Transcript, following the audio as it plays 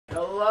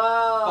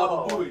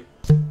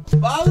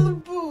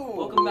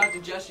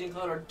fact that Jessie and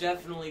Cloud are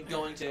definitely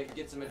going to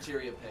get some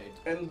materia paid.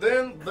 And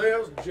then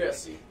there's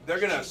Jessie. They're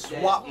gonna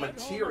swap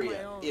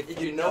materia,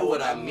 if you know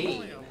what I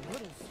mean.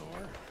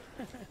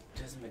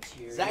 Does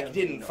materia Zach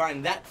didn't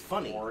find that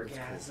funny.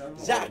 orgasm?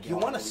 Zach, you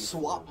want to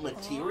swap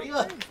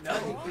materia? No.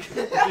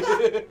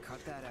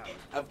 Cut that out.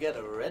 I've got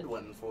a red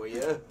one for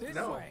you.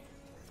 No.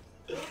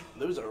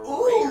 Those are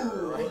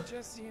Ooh. rare.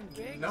 Jesse and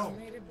Magix No.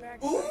 made it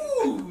back.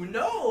 Ooh,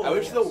 no. I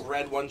wish the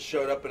red one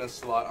showed up in a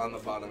slot on the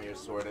bottom of your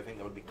sword. I think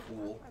that would be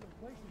cool.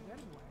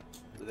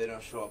 But they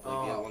don't show up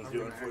like the other ones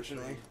do,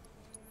 unfortunately.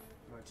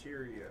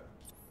 Materia.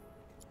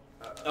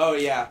 Oh,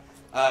 yeah.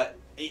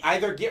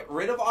 Either get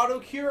rid of auto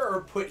cure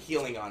or put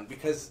healing on,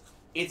 because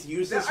it's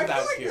useless I feel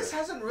without like cure. this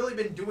hasn't really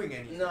been doing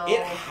anything. No. It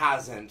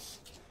hasn't.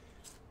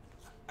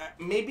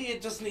 Maybe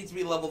it just needs to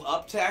be leveled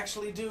up to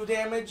actually do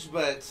damage,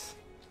 but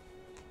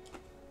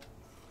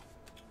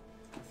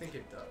I think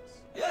it does.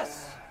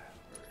 Yes.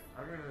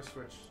 I'm gonna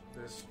switch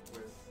this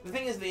with. the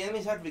thing is, the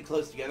enemies have to be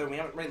close together. We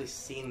haven't really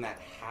seen that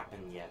happen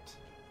yet.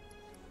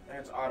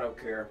 That's auto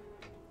cure.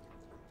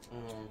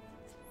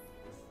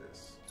 With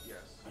this. Yes.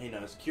 He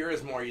knows. Cure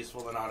is more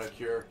useful than auto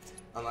cure,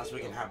 unless we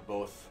can have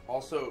both.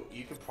 Also,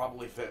 you could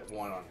probably fit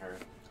one on her.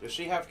 Does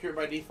she have cure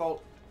by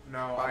default?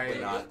 No, Probably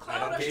not. Does Cloud I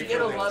don't actually think get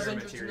so. 11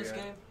 just in this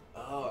Materia. game?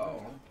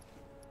 Oh.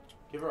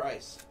 Give her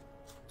ice.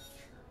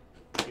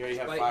 You already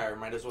have Spite. fire.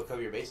 Might as well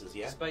cover your bases,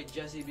 yeah? Despite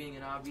Jessie being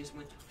an obvious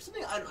win.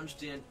 Something I don't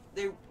understand.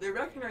 They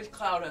recognize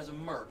Cloud as a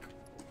merc,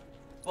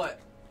 but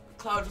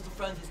Cloud was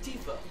friends with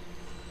Tifa.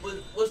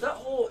 Was that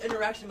whole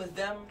interaction with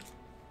them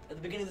at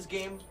the beginning of this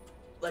game,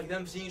 like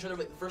them seeing each other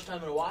like the first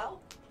time in a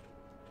while?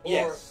 Or,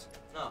 Yes.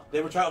 No.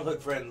 They were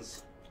childhood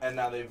friends, and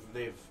now they've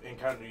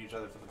encountered each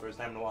other for the first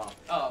time in a while.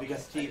 Oh,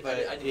 Because okay. Tifa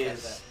I didn't catch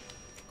is... that.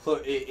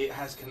 It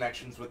has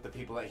connections with the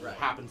people that he Right.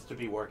 happens to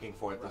be working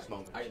for at this Right.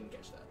 moment. I didn't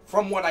catch that.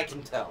 From what I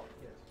can tell.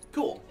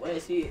 Cool. Wait,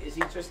 is he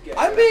just getting...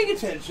 I'm paying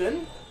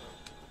attention.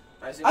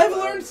 I see I've Cloud.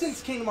 learned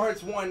since Kingdom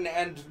Hearts 1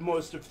 and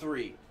most of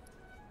 3.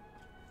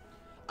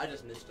 I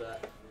just missed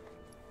that.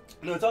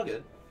 No, it's all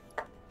good.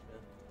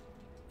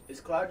 Is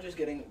Cloud just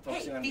focusing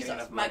on He getting sucks.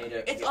 enough money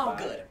to It's get all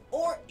by? good.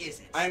 Or is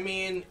it? I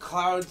mean,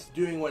 Cloud's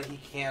doing what he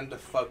can to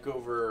fuck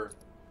over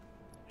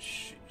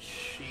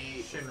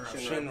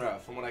Shinra,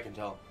 from what I can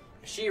tell.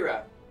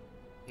 She-Ra.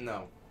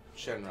 No,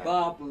 Shinra.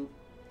 Bob boop.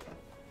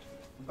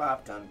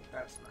 Bop done.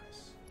 That's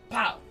nice.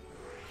 Pow.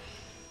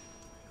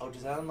 Oh,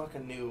 does that unlock a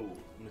new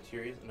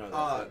material?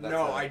 No,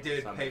 No, I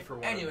did pay for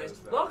one. Anyways,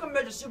 of those, welcome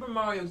back to Super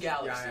Mario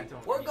Galaxy. Yeah, I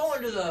don't We're need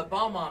going to the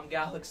Bomb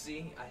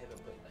Galaxy. I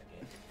haven't played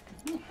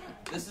that game.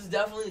 This is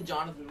definitely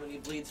Jonathan when he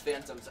bleeds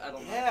phantoms. I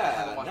don't know. I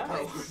haven't watched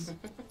nice.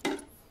 Pro.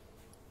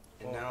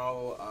 And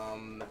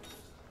now,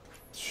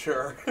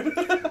 sure.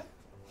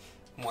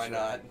 Why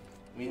not?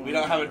 I mean, we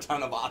don't have a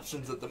ton of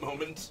options at the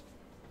moment.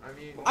 I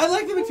mean, I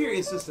like the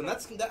materia system.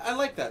 I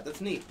like that.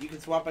 That's neat. You can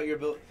swap out your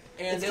ability.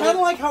 And It's they kind of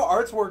look- like how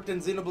arts worked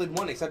in Xenoblade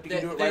 1, except you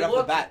can do it right off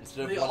the bat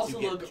instead They of once also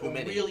you look get too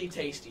many. really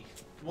tasty.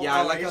 well, yeah,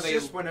 I no, like how it's they-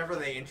 just whenever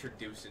they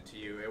introduce it to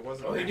you, it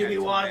wasn't. Oh, they he do had be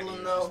too waddling, many,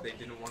 it's though. just They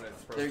didn't want to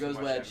throw There too goes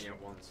much Wedge. at me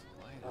at once.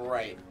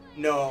 Right.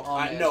 No, Oh,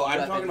 man, no, you I'm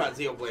got talking that.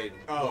 about Xenoblade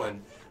Oh.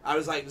 1. I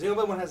was like,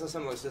 Xenoblade 1 has a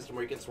similar system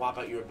where you can swap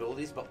out your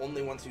abilities, but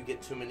only once you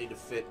get too many to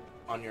fit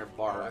on your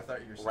bar I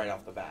thought you were saying right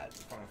off the bat.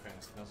 Final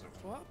Fantasy doesn't.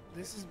 Well,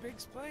 this is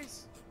Big's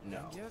place.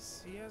 No. I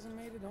guess he hasn't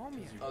made it home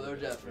yet. Oh, they're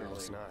definitely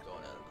It's going not. at it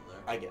in there.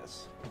 I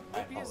guess. I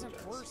If he isn't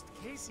apologize. worst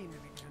casing it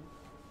again,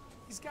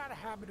 he's got a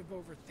habit of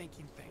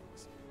overthinking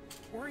things,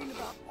 worrying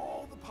about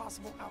all the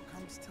possible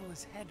outcomes till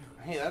his head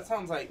hurts. Hey, that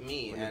sounds like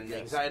me and guess.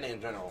 anxiety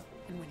in general.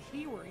 And when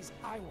he worries,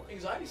 I worry.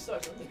 Anxiety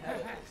sucks. I think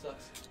headache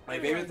sucks. My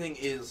favorite thing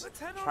is Let's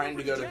head on trying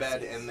over to go to to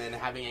bed Jessie's. and then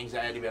having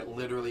anxiety about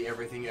literally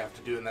everything you have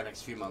to do in the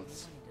next few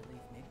months.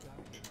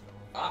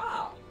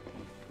 Ah.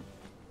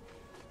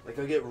 Like,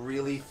 I'll get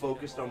really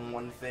focused on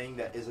one thing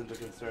that isn't a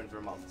concern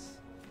for months.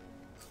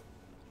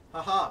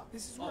 Haha.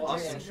 This is Oh, where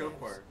Awesome Jesse show lives.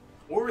 choir.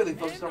 Or really Men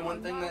focused on are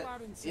one thing not that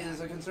allowed inside.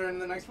 is a concern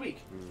the next week.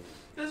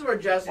 This is where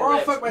Jessie Or I'll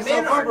lives. fuck myself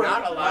Men are over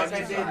not allowed like I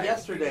did inside.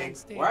 yesterday,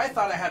 where I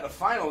thought I had a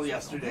final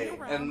yesterday, Look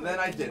around, and then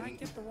I you might didn't.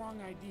 get the wrong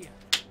idea.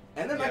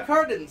 And then my Yeah.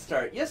 car didn't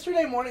start.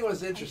 Yesterday morning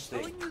was I'm interesting.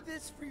 telling you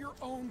this for your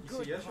own You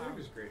good, see, yesterday Cloud.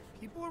 was great.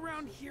 People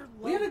around here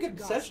We had a love good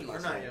to session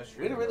gossip. last Or not night. yesterday.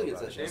 We had a really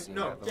good no, session.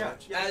 No, yeah.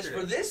 As yesterday.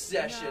 for this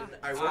session,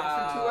 I worked for 2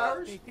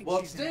 hours. They think Well,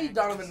 she's an today actress.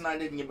 Donovan and I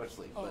didn't get much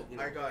sleep, Oh, but you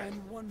know. I got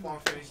and one Final more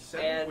Fantasy thing.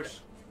 7, And which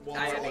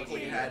I have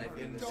luckily 18 had and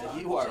in it's the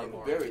You are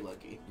very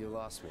lucky. You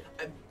lost me.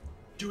 I'm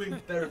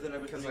doing better than I've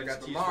been because I doing got to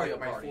Super use Mario like,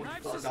 my Party.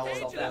 $44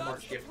 Myself that Walmart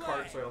much. gift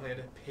card, so I only had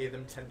to pay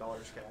them $10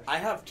 cash. I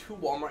have 2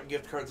 Walmart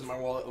gift cards in my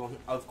wallet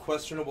of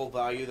questionable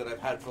value that I've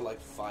had for like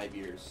 5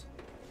 years.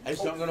 I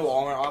just don't go to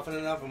Walmart often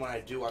enough, and when I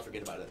do, I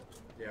forget about it.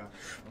 Yeah.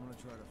 I'm gonna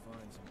try to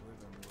find some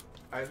rhythm.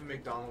 I have a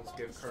McDonald's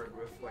gift card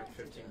with like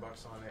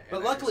 $15 on it. But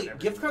and I luckily, just never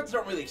gift use cards it.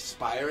 don't really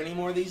expire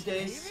anymore these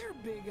Hey days. there,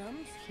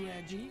 Bigums,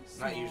 Reggie,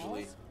 Not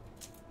usually.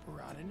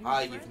 Brought a new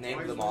Ah, you've friend?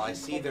 named them all. I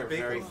see they're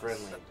very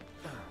friendly.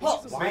 Well,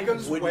 Why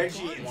Bigum's, wouldn't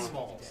Wedgie, you and want-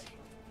 Smalls.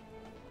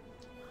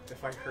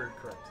 If I heard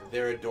correctly.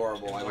 They're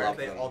adorable. I love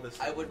them. All this.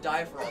 I would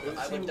die for all.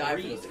 I would die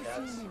for those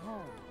cats.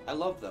 I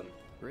love them.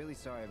 Really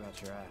sorry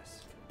about your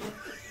ass.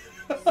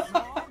 It's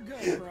all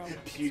good, bro.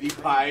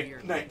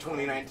 PewDiePie, night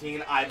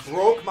 2019. I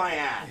broke my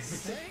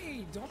ass.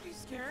 Hey, don't be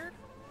scared.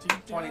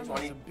 Deep down,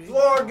 2020. there's a big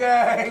Floor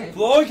gang!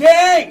 Floor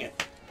gang!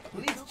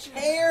 These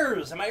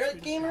chairs! Am I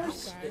right,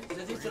 gamers?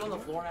 Does he sit on the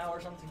floor now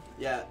or something?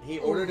 Yeah, he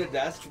ordered a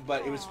desk,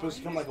 but it was supposed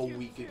to come like a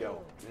week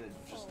ago. And it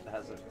just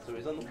hasn't. So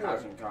he's on the floor.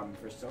 Hasn't come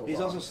for so long. He's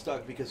also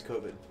stuck because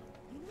COVID.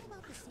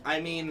 I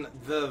mean,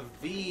 the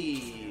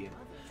V.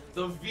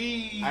 The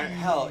V.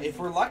 Hell, if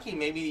we're lucky,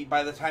 maybe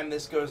by the time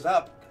this goes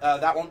up,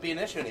 that won't be an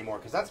issue anymore,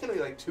 because that's going to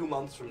be like 2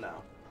 months from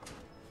now.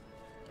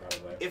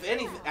 Probably. If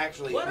anything,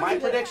 actually, What my is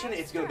it? prediction,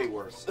 it's going to be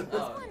worse. I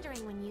was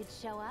wondering when you'd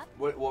show up.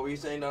 What were you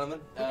saying, Donovan?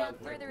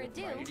 Without further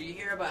ado, Do you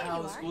hear about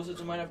how the school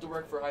system might have to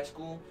work for high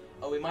school?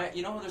 Oh, we might.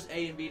 You know how there's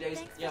A and B days?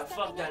 Thanks for Yeah, fuck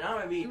stepping that. in. I'm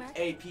gonna be Merc?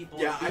 A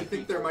people. Yeah, and I B think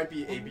people. there might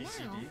be A, and B,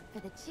 C, now D. for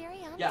the cherry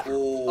on Yeah. top.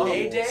 Oh.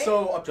 A day?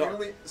 So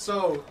apparently,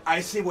 I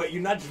see what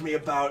you nudged me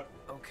about.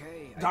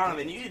 Okay.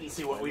 Donovan, you didn't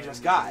see what we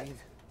just got.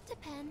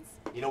 Depends.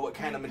 You know what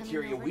kind of Coming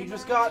material over we tomorrow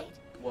just got? night?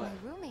 What?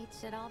 My roommates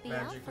should all be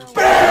Magic out or for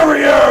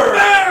Barrier!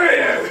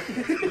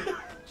 Barrier!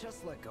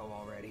 Just let go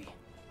already.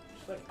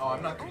 Oh,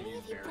 I'm not gonna Only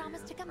use if you barrier,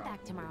 promise to come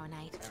back tomorrow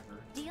night. ever.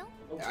 Deal?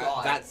 Oh,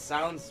 God. That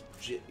sounds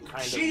kind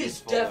of She's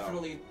useful,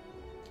 definitely.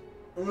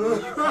 When you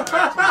come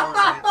back tomorrow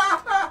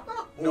night,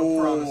 no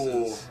Ooh.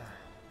 promises.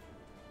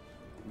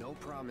 No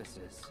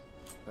promises,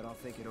 but I'll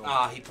think it over.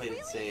 Ah, he played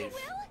Really, it safe. you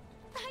will?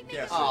 I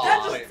Yes, think Aw,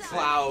 that's play it so-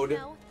 Cloud.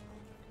 No.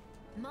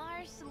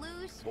 Marsh,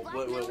 Loosh,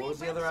 What was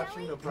the other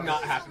option? No promises.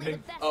 Not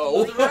happening.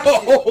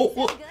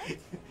 Oh.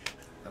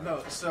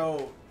 No,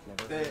 so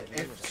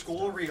if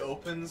school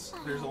reopens,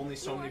 there's only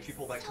so many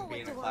people that can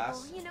be in a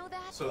class. You know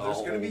that? So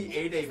there's gonna be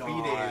A day, B days,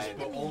 God.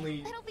 but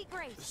only That'll be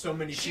great. so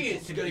many She people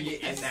is can gonna be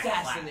get in that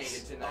assassinated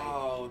class. tonight.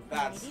 Oh,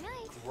 that's Nighty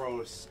night.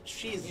 gross.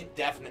 She's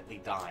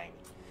definitely dying.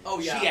 Oh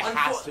yeah. She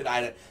has to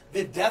die.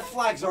 The death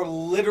flags are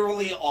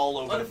literally all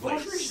over the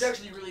Unfortunately, place. she's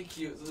actually really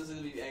cute, so this is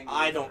gonna be angry.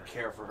 I don't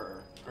care for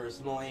her,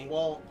 personally.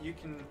 Well, you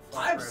can.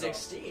 I'm right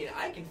 16.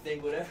 I can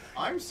think whatever. off.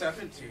 I'm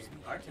 17.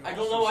 I can. I don't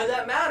also know why say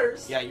that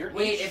matters. Yeah, your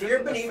Wait, age if you're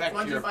shouldn't beneath affect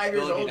your 25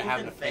 years ability old, to you have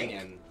can an think.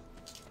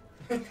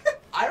 opinion.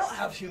 I don't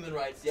have human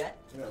rights yet.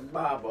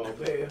 Babo,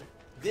 baby.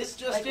 This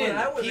just Like when in: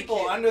 I was a people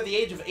kid- under the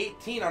age of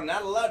 18 are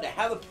not allowed to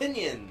have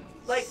opinions.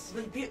 Like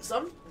when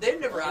they've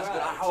never asked me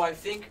how I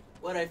think,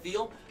 what I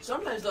feel.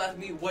 Sometimes they'll ask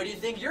me, "What do you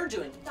think you're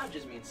doing?" That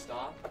just means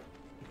stop.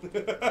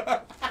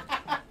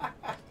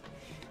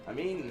 I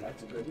mean,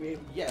 That's a good meme.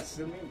 yes.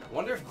 Good meme. I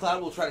wonder if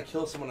Cloud will try to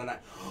kill someone tonight.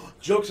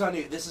 Joke's on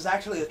you. This is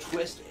actually a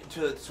twist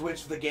to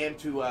switch the game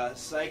to a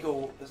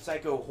psycho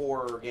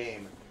horror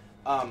game.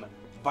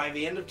 By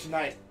the end of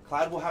tonight,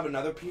 Cloud will have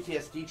another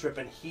PTSD trip,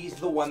 and he's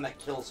the one that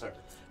kills her.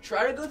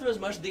 Try to go through as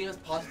much of the game as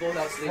possible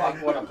without Fuck,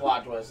 sleeping. what a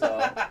plot twist,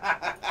 though.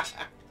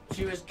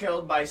 She was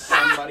killed by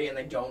somebody and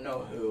they don't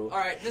know who. All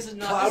right, this is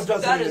not. Cloud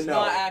doesn't that even is know.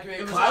 not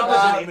accurate. Cloud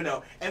doesn't even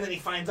know, and then he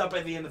finds out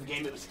by the end of the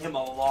game it was him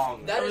all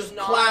along. That It is was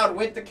not. Cloud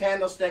with the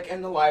candlestick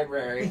in the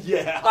library.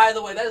 Yeah. By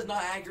the way, that is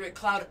not accurate.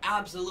 Cloud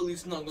absolutely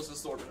snuggles the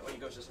sword when he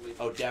goes to sleep.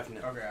 Oh,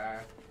 definitely. Okay.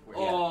 Wait.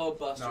 Oh,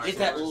 Buster. No, I It's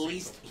saw at it.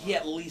 least he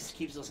at least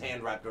keeps his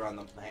hand wrapped around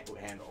the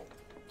handle.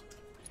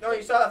 No,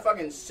 you saw that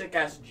fucking sick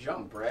ass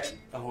jump, right?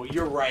 Oh,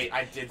 you're right.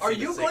 I did. Are see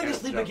the you sick going to ass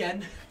sleep jump.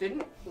 again?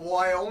 Didn't?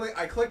 Well,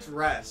 I clicked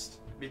rest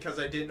because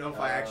I didn't know if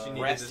I actually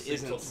needed Rest to sleep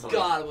isn't till sleep.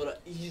 God,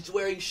 he's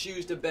wearing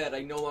shoes to bed.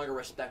 I no longer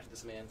respect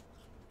this man.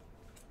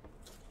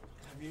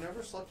 Have you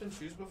never slept in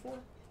shoes before?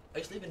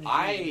 I sleep in jeans, but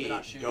I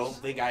not shoes. don't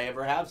think I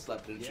ever have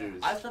slept in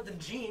shoes. I've slept in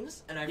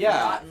jeans, and I've Yeah.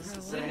 forgotten that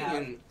I Sitting have.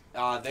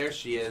 in, there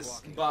she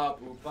is.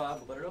 Babu,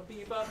 babu,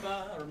 ba-da-da-bee,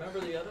 ba-ba. Remember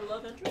the other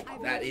love interest?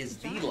 That is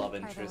the love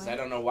interest. I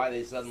don't know why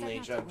they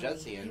suddenly shoved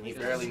Jessie in. He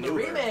barely The knew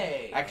her.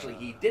 remake. Actually,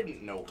 he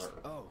didn't know her.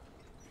 Oh,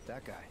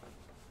 that guy.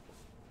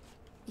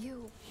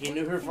 He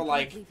knew her for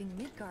like leaving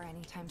Midgar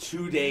anytime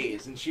 2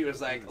 days, and she was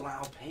like, "Well,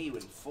 I'll pay you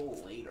in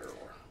full later."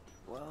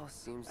 Well,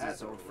 seems That's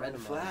this a old red friend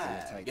of mine's in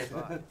a flag. tight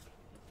spot.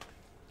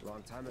 A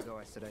long time ago,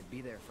 I said I'd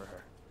be there for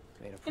her.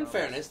 Made a In promise.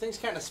 fairness, things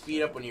kind of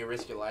speed up when you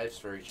risk your lives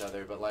for each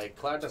other, but like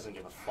Cloud doesn't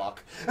give a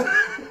fuck.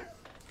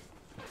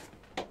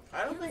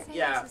 I don't think. This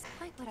Yeah. is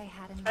quite what I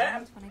had in I-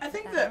 mind when I I put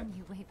think that that- on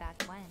you way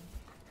back when.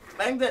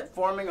 I think that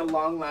forming a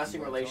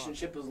long-lasting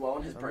relationship is low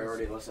on his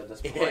priority list at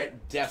this point.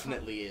 It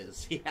definitely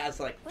is. He has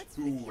like What's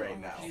 2 with you right all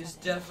now. of a He's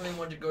sudden? definitely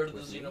want to go to the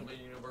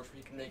Xenoblade universe where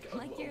he can make a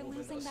Like you're woman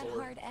losing a that sword.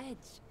 hard edge.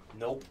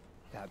 Nope.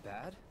 That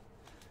bad?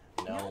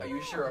 No. Are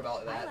you sure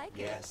about I that? like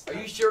it. Yes. Are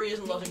you sure he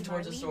isn't loving Maybe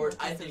towards the Marlene sword? won't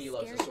be I so think he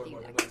loves the scared sword of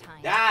more you than next women.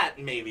 time. That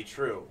may be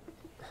true.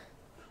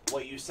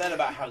 What you said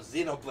about how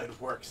Xenoblade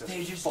works is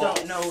They just false.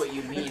 don't know what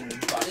you mean.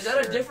 Is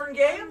that a different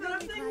game that I'm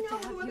Really thinking glad to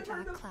of? have you The women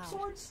back, are Cloud.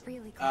 swords?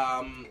 Really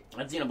glad.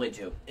 That's Xenoblade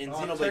 2. In Oh,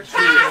 Xenoblade text 2,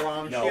 her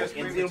along. She no, has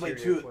in great Xenoblade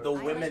material 2, for the it. I'd like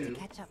to women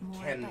catch up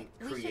more, can but we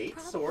should create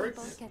probably swords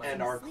both get and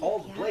some are sleep,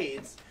 called yeah?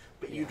 blades,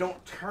 but you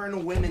don't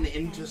turn women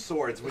into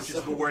swords, which is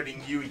the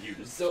wording you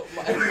use. So,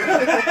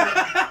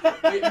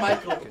 wait,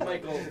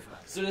 Michael.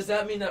 So does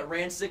that mean that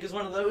Rancic is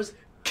one of those?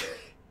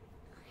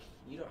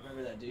 You don't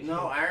remember that, do you?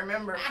 No, I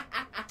remember.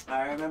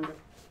 I remember.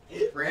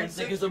 Rancid,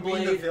 Think is you a mean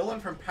the blade. villain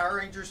from Power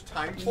Rangers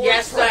Time Force?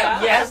 Yes,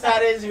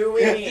 that is who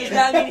we Does mean.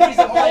 that mean he's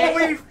a blade?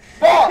 Holy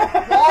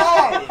fuck!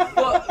 Why?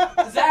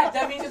 Well, Zach,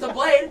 that means it's a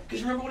blade.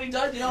 Because remember what he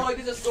does? You know how he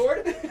gets a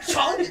sword?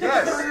 Chomp!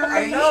 Yes,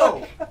 I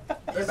know.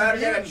 He's about to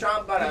get a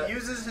chomp by He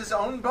uses his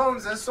own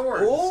bones as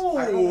swords. Oh.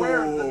 I'm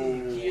aware of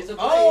them. He is a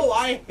blade. Oh,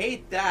 I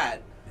hate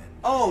that.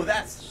 Oh,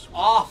 that's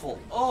awful.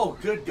 Oh,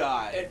 good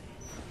God.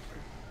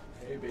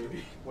 Hey,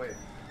 baby. Wait.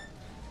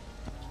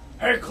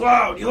 Hey,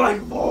 Cloud, you like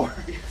more?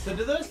 So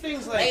do those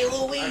things like... Hey,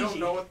 Luigi. I don't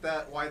know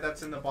why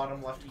that's in the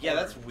bottom left corner. Yeah,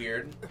 that's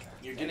weird.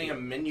 You're getting a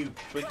menu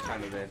quick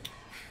time event.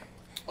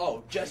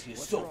 Oh, Jessie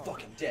is so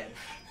fucking dead.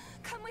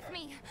 Come with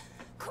me.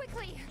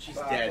 Quickly. She's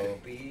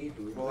dead.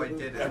 Well, I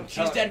did it.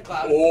 She's dead,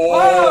 Cloud.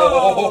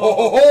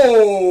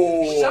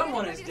 Oh!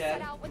 Someone Ready is to dead.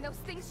 set out when those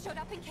things showed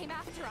up and came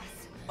after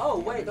us. Oh,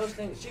 wait, those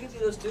things. She can see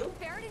those too?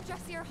 Barrett and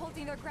Jessie are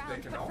holding their ground,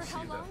 They can but all for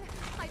how see them. long?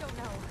 I don't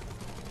know.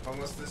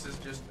 Unless this is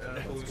just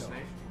an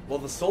hallucination. Well,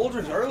 the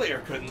soldiers earlier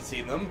couldn't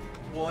see them.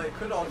 Well, it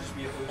could all just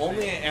be a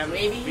Only hallucination.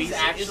 Maybe he's Is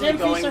actually Anfisa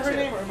going her to.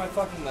 name, or am I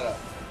fucking that up?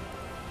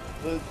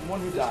 The one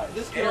who died.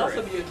 This could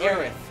also be a dream.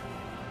 Aerith.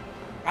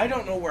 I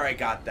don't know where I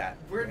got that.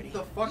 Where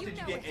the fuck You did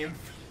you know get it. info?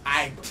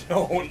 I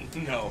don't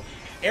know.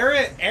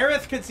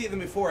 Aerith could see them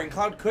before, and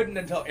Cloud couldn't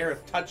until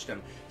Aerith touched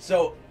him.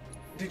 So,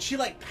 did she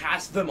like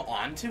pass them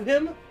on to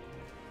him?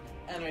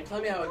 Anyway, tell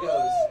me how it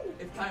goes.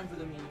 It's time for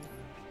the meme.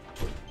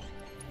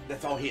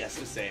 That's all he has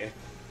to say.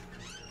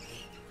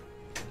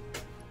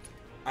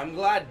 I'm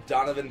glad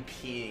Donovan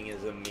peeing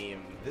is a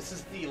meme. This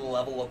is the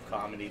level of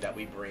comedy that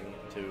we bring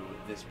to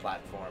this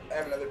platform. I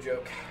have another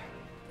joke.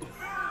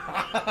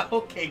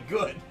 Okay,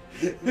 good.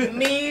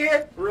 Me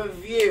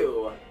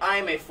review.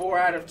 I'm a 4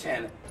 out of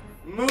 10.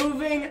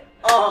 Moving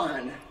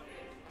on.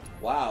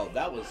 Wow,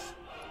 that was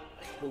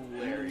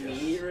hilarious.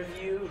 Me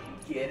review.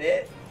 Get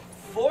it?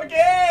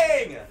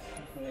 Floorgang!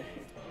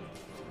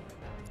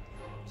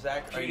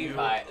 Zach, are you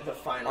PewDiePie, the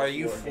final. are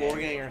you floor floor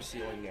game. gang or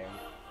ceiling gang?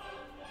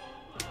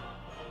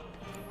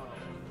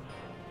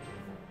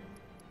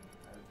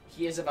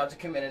 He is about to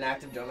commit an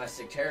act of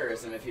domestic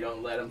terrorism if you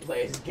don't let him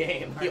play his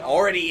game. He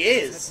already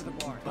is.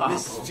 Bob.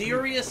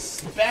 Mysterious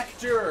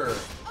Spectre. Okay.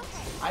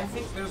 I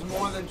think there's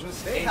more than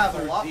just They A have a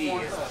through lot D.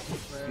 more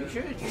stuff. You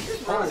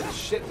should run. Holy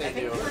shit, I they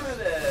think do. part of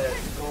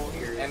the goal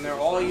here is And they're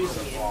all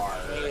using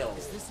fail.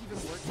 Is this even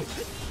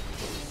working?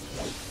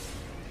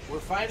 We're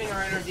fighting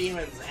our inner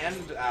demons and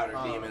outer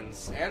Um,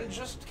 demons, and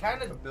just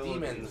kind of Abilities,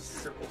 demons.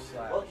 triple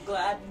slash. Well,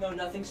 glad no,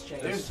 nothing's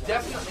changed. There's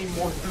definitely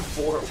more than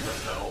 4 of them,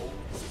 though.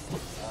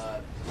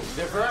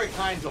 They're very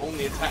kind to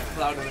only attack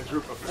Cloud in a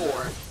group of 4.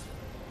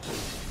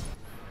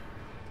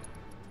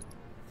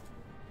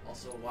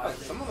 Also, why?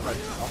 Some of them are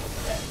just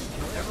almost dead.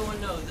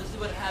 Everyone knows this is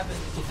what happens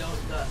if you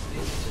don't dust. They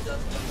just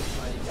dust when you're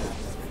fighting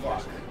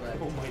back.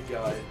 Oh my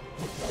god.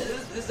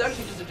 This is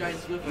actually just a giant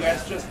Swiffer. You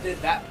guys just did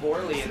that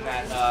poorly in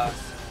that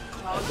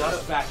Cloud's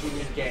dust gonna,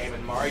 vacuuming game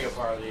in Mario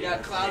Party. yeah,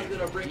 Cloud's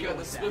gonna break out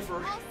the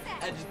Swiffer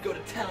and just go to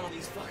town on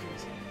these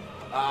fuckers.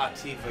 Ah,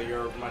 Tifa,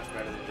 you're much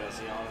better than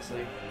Jessie,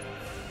 honestly.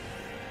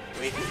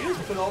 Wait, did you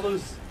just put all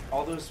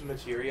those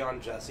materia on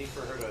Jessie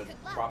for her to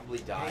probably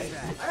die?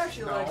 I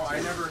actually No, like. I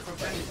never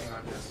equipped anything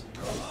on this.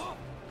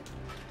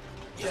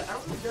 Yeah, I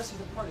don't think Jesse's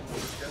a party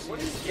member. What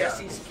is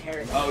Jesse's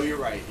character? Oh, you're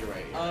right.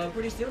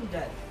 Pretty soon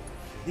dead.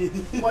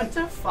 What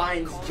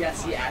defines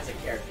Jessie as a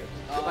character?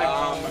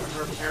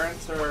 Her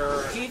parents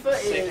are Tifa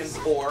sick is-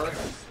 and poor,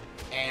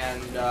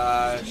 and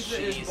Tifa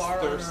is she's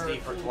borrowing thirsty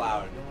her for food.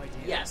 Cloud.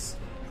 Yes.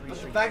 But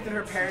the fact that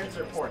her parents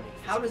are poor,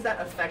 how does that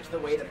affect the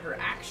way that her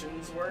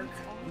actions work?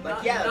 Like,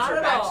 Not- yeah, that's not her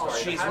at all. backstory. but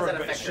She's how does that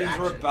affect her she's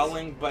actions?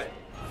 rebelling, but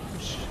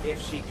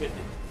if she could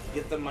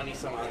get the money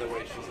some other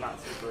way, she's not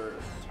super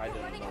tied to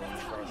the villain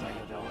as far as I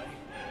can tell.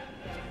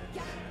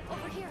 Yeah,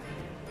 over here.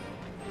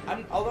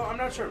 Although I'm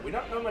not sure. We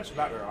don't know much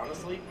about her,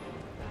 honestly.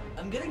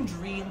 I'm getting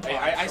dream.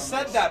 I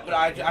said that, but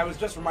I was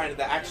just reminded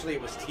that actually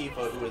it was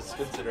Tifa who was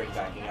considering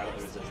backing out of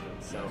the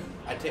resistance. So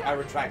I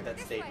retract that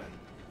statement.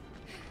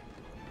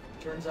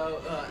 Turns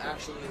out,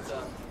 actually, it's You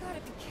gotta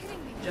be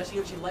kidding me. Jessie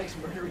actually likes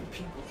murdering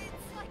people.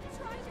 It's like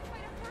trying to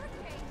fight a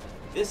hurricane.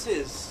 This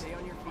is Stay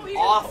on your feet.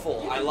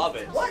 awful. I love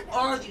it. What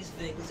are these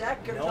things?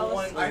 Zach, can you No tell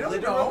one, us? I don't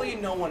literally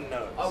no one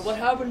knows. What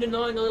happened to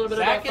knowing a little bit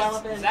Zach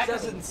about Final is, Fantasy Zach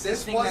is VII?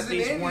 insisting This that wasn't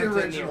these in the weren't in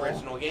the original.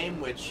 original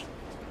game, which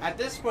at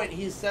this point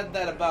he's said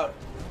that about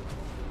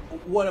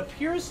what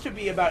appears to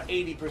be about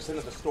 80%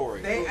 of the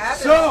story. They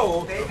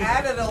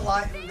added a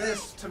lot in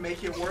this to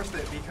make it worth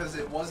it because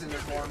it wasn't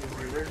as long as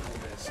the original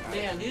disc.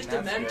 Man, these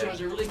That's Dementors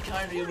good. are really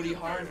kind to be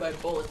harmed by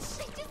bullets.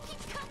 They just keep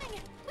coming.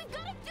 We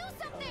gotta do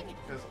something.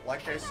 Because,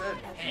 like I said,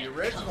 the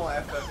original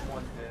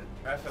FF1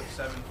 did,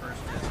 FF7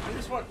 first disc, I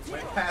just want,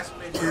 went past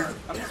mid-run.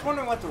 I'm just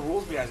wondering what the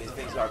rules behind these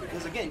things are,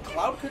 because again,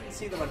 Cloud couldn't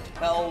see them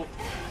until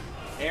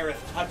Aerith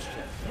touched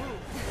him.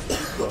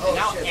 Oh,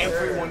 Now shit,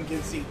 everyone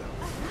can see them.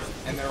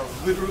 And they're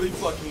literally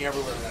fucking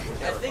everywhere.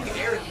 I think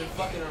Eric's been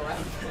fucking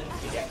around.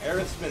 Yeah,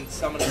 Aerith's been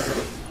summoning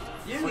some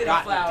You get a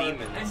forgotten flower,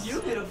 demons. and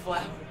you get a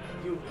flower.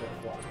 You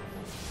have one.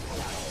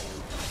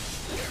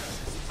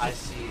 I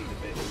see the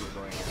bit you were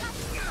going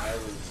after. I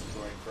was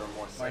going for a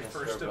more My sinister,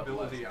 first but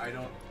ability, I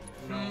don't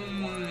know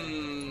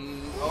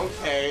why.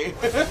 Okay.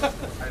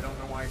 I don't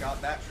know why I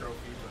got that trophy,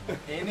 but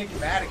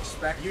enigmatic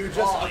spectre. You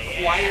just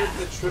acquired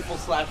the triple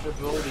slash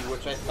ability,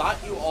 which I thought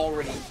you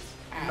already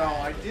had. No,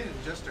 I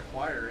didn't just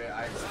acquire it.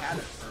 I had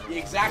it for a while.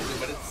 Exactly,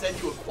 but it said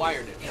you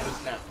acquired it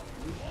just now.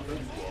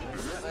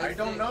 I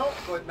don't know,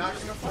 but not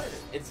gonna fight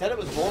it. It said it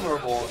was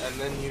vulnerable, and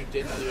then you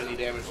didn't do any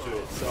damage to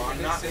it. So I'm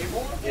Did not. it say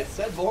vulnerable? It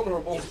said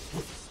vulnerable.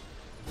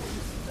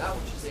 That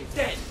one should say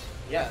dead.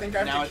 Yeah. I think I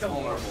have now to it's kill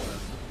vulnerable.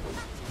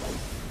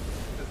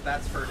 Because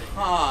that's hurting.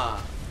 Huh.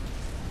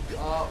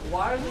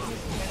 Why are they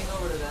keep panning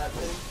over to that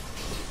thing?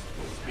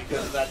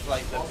 Because that's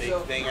like the Also,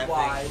 big thing, I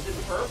why think. is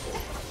it purple?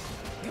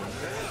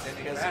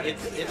 Because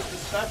it's the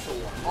special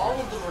one. All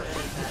of them are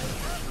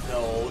enigmatic.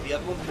 No, the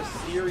other one's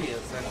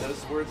mysterious, and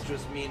those words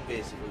just mean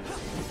basically the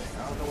same thing.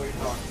 I don't know what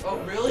you're talking about.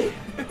 Oh, really?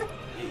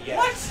 Yes.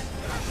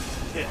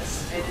 What?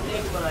 Yes.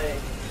 Enigma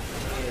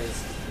is.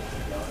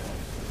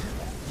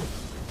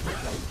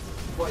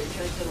 What, you're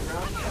trying to get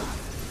around here?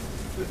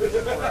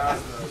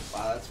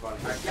 Wow, that's funny.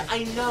 Yeah,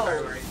 I know.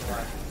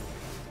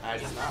 I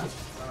did not.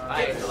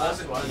 I did the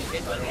last one. It's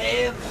with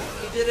him.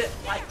 He did it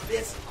like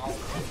this. Oh,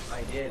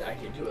 I did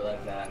do it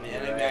like that. The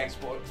enigmatic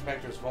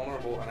spectre is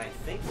vulnerable, and I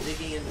think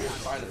digging into your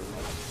spider.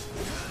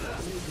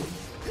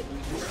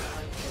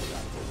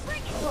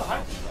 Oh,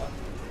 hi.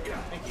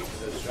 Thank you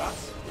for those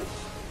shots.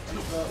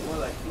 More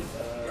like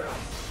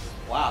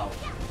Wow.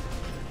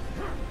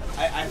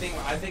 I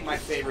think my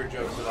favorite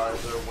jokes of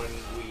ours are when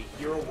we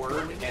hear a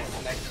word and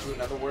connect it to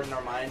another word in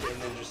our mind,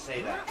 and then just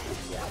say that.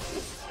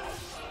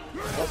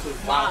 Also,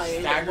 wow,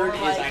 staggered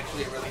is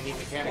actually a really neat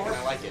mechanic, and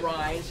I like it.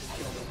 Rise just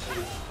killed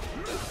him.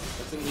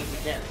 It's a neat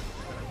mechanic.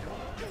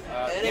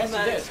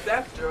 Enigmatic Yes,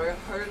 Spectre,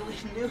 I hardly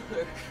knew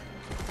her.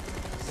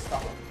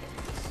 Stop.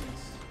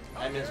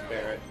 I miss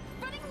Barrett.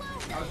 Running low.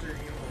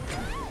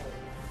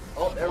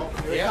 Oh, there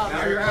Yep, comes.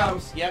 now here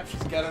comes. Yep,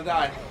 she's gonna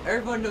die.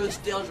 Everyone knows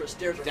stairs are Death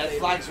fatal.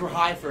 flags were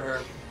high for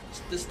her.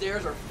 The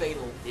stairs are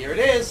fatal. Here it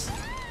is.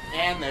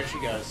 And there she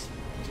goes.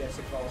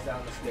 Jessie falls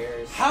down the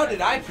stairs. How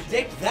did I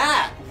predict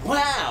that?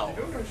 Wow. I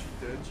don't know if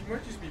she did. She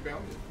might just be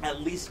bounded.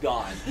 At least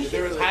gone.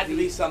 There had to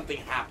be something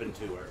happen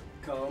to her.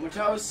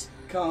 Comatose.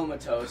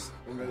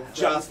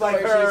 Just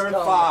like her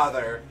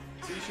father.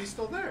 See, she's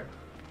still there.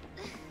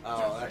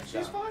 Oh, that's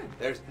She's fine.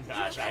 There's,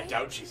 gosh, I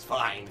doubt she's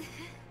fine.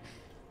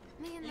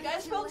 Man, You those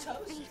guys two smell left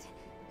toast? feet.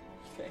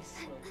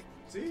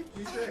 See,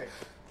 she's there.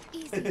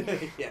 Easy now.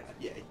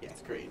 yeah,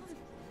 it's great.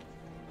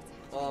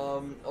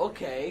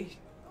 Okay.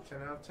 10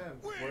 out of 10.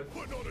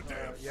 Putting on a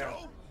damn yeah.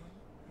 show.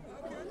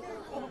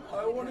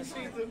 I want to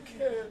see the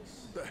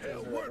kids. The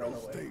hell were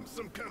those things?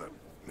 Some kind of,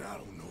 I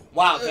don't know.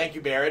 Wow, thank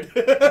you, Barrett.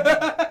 Guess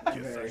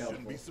I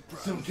shouldn't be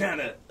surprised. Some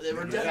kind of. They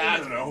were I don't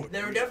definitely, know.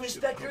 they were definitely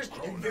specters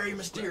and very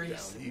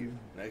mysterious.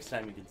 Next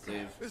time you can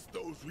save. It's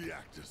those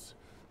reactors.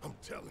 I'm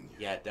telling you.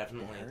 Yeah,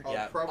 definitely. I'll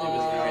Yeah, probably it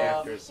was the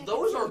reactors.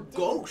 Those are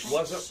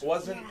ghosts.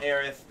 Wasn't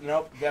Aerith?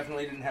 Nope,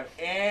 definitely didn't have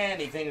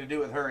anything to do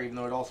with her, even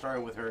though it all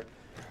started with her.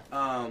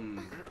 Yeah,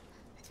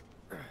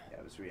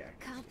 it was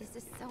reactors. God, this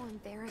is so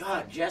embarrassing.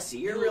 God, Jessie,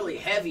 you're really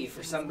heavy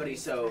for somebody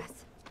so.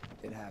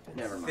 It happens.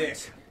 Never mind.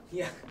 Thick.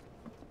 Yeah.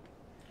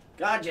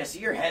 God, Jesse,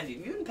 you're heavy.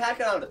 Have you been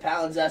packing on the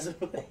pounds as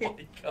of late? Oh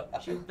my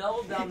god. She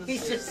fell down the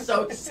He's stairs. just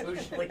so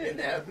socially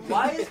inept.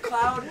 Why is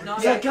Cloud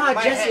not? Yeah, God,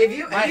 My Jesse, head, have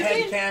you? my Have you head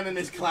been? canon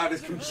is Cloud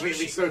is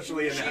completely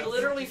socially She inept.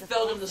 literally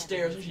fell down the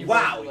stairs and she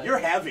Wow, broke her leg. you're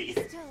heavy.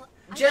 Still,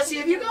 I Jesse,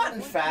 don't have you know gotten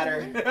what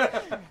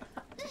fatter?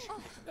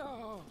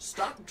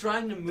 Stop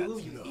trying to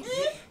move, you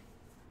idiot.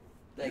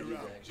 Thank you,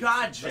 Zach.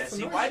 God,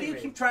 Jesse, why do you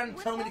keep trying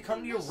to tell me to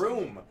come to your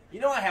room?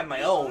 You know I have my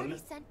You own. already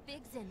sent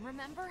Biggs in,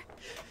 remember?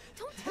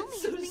 Don't tell me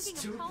That's so you're thinking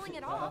stupid. of calling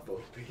it off.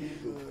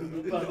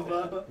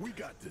 We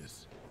got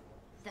this.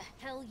 The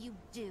hell you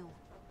do.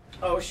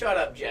 Oh, shut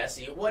up,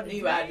 Jesse. What do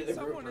you add to the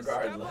group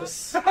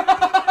regardless?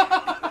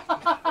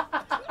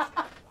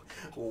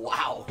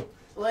 Wow.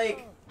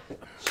 Like,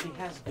 She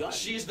has guns.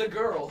 She's the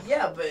girl.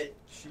 yeah, but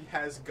She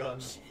has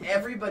guns.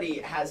 everybody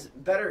has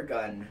better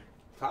gun.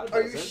 Cloud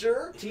Are you doesn't.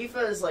 sure?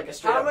 Tifa is like a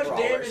straight How up much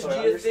brawler, damage so do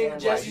I you think understand why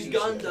Jesse's she's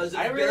gun good. does? If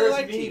I really Barrett's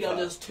like minigun Tifa.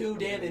 does 2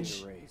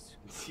 damage.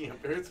 Yeah,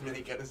 Barrett's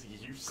minigun is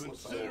useless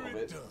a Consider little it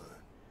bit. done.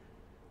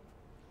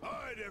 All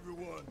right,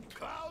 everyone.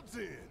 Cloud's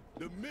in.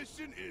 The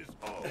mission is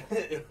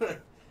on.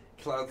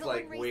 Cloud's Go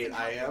like, and race wait, and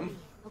I help am? me,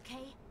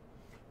 Okay?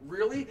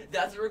 Really?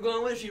 That's what we're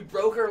going with? She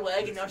broke her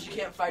leg and now she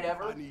can't fight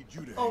ever? I need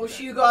you to Oh, hang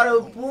she back. got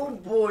a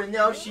boo-boo and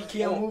now she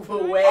can't move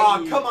away.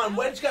 Oh, come on.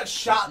 Wedge got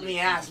shot in the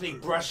ass and he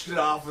brushed it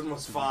off and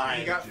was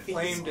fine. He got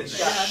flamed in Now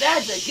that.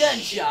 that's a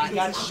gunshot. He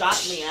got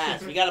shot in the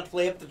ass. We gotta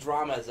play up the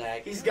drama,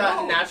 Zach. He's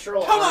got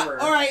natural Come armor.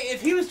 on, all right.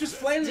 If he was just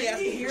flamed in the ass,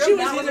 Did you hear she him?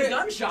 was That was in a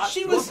gunshot.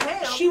 She Well, was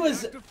damn. she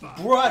was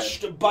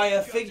brushed by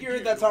a figure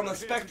that's on the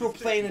spectral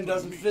plane and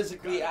doesn't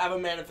physically have a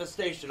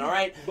manifestation. All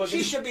right,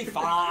 she should be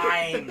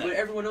fine. But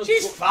everyone knows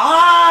She's but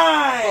fine.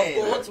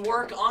 bullets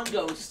work on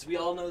ghosts. We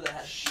all know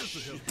that.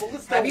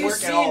 Bullets Have don't you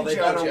work at all. seen They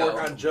better JoJo?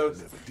 work on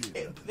jokes.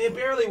 They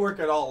barely work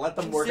at all. Let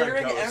them work on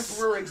Considering ghosts.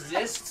 Emperor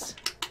exists,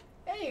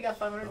 Hey, Hey, you got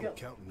 500 I'm gil.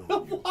 counting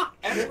on you.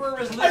 Emperor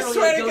is I literally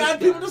swear a to ghost God,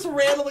 people guy. just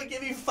randomly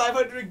give you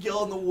 500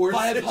 gil in the worst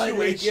 500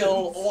 situations.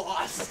 gil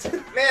lost.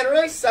 Man, it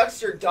really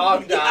sucks your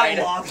dog Yeah, I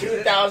died. lost it.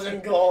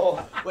 2,000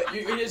 gold. Wait,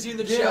 you're just seeing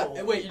the Gil.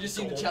 chat. Wait, you're just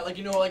seeing the chat, like,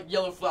 you know, like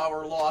Yellow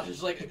Flower lost.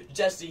 It's like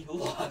Jessie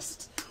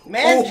lost.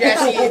 Man,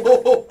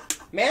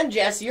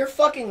 Jesse, your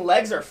fucking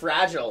legs are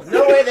fragile.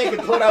 No way they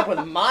could put up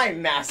with my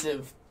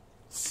massive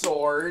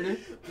sword.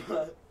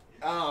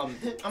 I'm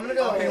gonna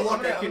go. Okay,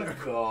 look, I I'm can- gonna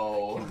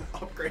go.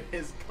 Upgrade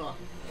his gun.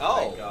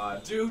 Oh. My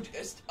God. Dude,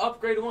 it's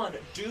upgrade 1.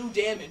 Do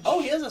damage.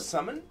 Oh, he has a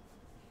summon?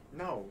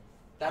 No.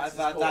 That's I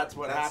thought his that's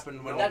core. what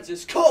happened when... That's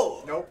his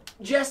core. Nope.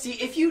 Jesse,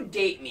 if you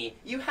date me,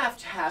 you have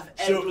to have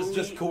So it was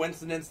just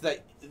coincidence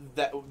that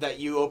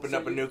you opened So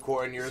up a you- new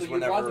core in yours So you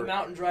brought the whenever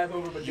mountain drive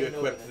over, but you didn't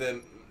equipped open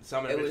it. the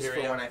summon It was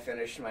materia? for when I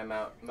finished my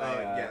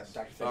yes.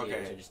 Dr. Fendier,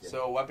 Okay, I just did.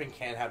 so a weapon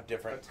can have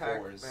different Attack,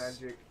 cores.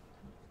 magic.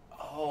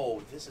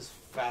 Oh, this is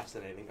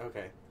fascinating.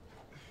 Okay.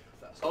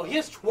 Oh, he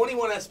has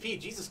 21 SP.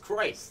 Jesus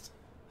Christ.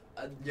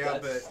 Yeah,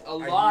 That's but a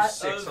I lot used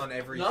 6 of on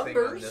everything on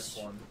numbers. this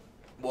one.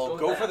 Well, Go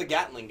go with for that. the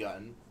Gatling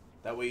gun.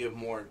 That way you have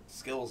more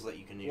skills that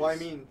you can use. Well, I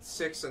mean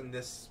 6 on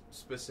this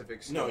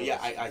specific skill. No, yeah,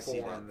 I see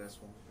 4 that. on this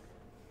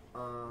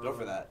one. Go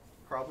for that.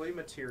 Probably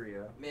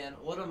materia. Man,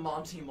 what a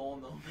Monty Mole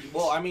moment.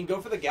 Well, I mean, go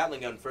for the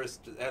Gatling gun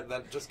first.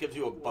 That just gives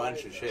you a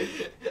bunch of shit.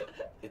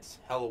 It's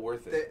hella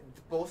worth it.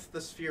 Both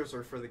the spheres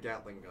are for the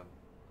Gatling gun.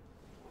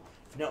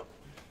 No.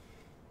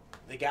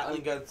 The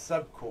Gatling gun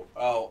subcore.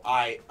 Oh,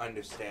 I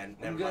understand.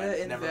 I'm Never gonna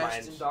mind. Never invest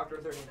mind. in Doctor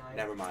 39.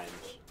 Never mind.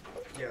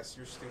 Yes,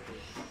 you're stupid.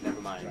 Never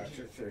mind.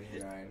 Dr.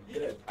 39.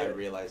 I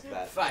realized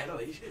that.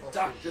 Finally,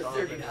 Doctor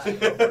Donovan 39.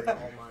 covering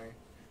all my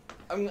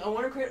I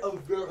want to create a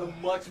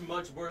much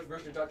worse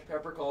version of Dr.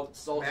 Pepper called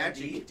Salt and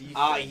magic Tea. defense.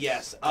 Ah,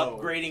 yes. Oh.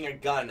 Upgrading a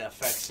gun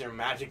affects your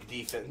magic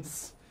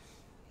defense.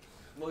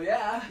 Well,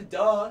 yeah,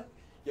 duh.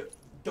 You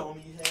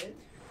dummy head.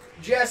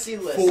 Jesse,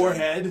 listen.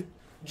 Forehead.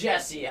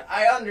 Jesse,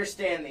 I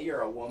understand that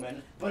you're a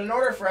woman, but in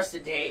order for us to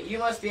date, you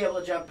must be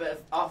able to jump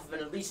off of an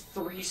at least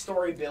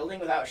 3-story building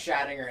without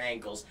shattering your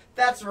ankles.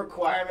 That's a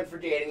requirement for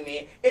dating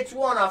me. It's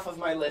one off of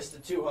my list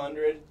of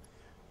 200.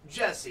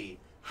 Jesse,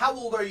 how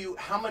old are you?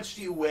 How much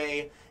do you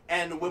weigh?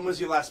 And when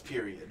was your last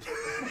period?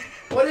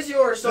 What is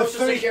your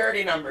social three-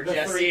 security number, The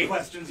 3 Jesse?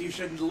 questions you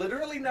should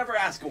literally never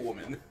ask a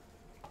woman.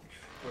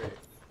 Wait,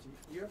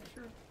 do you have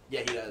Cure? Yeah,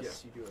 he does.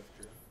 Yes, you do have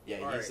Cure. Yeah,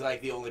 All he's right.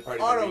 like the only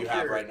party Auto member you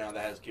have cure. right now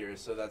that has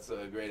cures, so that's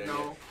a great idea.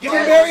 No. Give him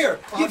Yes. barrier!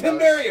 Oh, Give him no.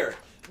 barrier!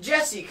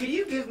 Jesse, could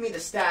you give me the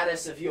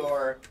status of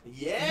your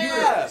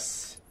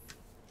Yes!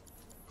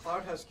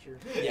 Cloud has Cure.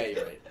 Yeah,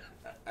 you're right.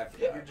 I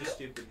forgot. You're just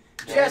stupid.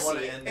 Jesse, Well, I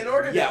wanna end in it.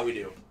 order to... Yeah, we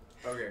do.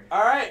 Okay.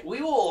 Alright,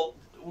 we will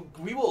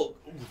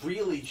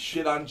really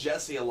shit on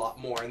Jesse a lot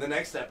more in the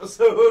next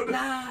episode.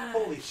 Nah.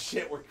 Holy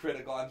shit, we're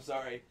critical. I'm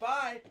sorry.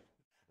 Bye.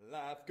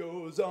 Life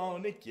goes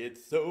on, it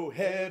gets so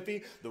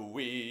heavy. The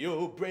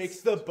wheel breaks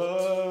the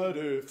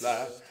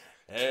butterfly.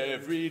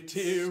 Every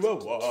tear a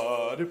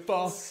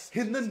waterfall.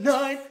 In the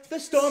night, the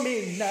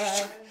stormy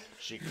night,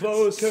 she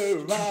closed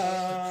her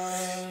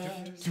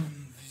eyes.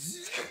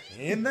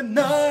 In the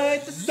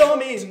night, the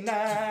stormy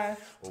night,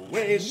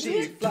 away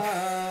she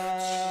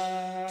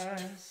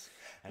flies.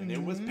 And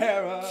it was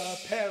para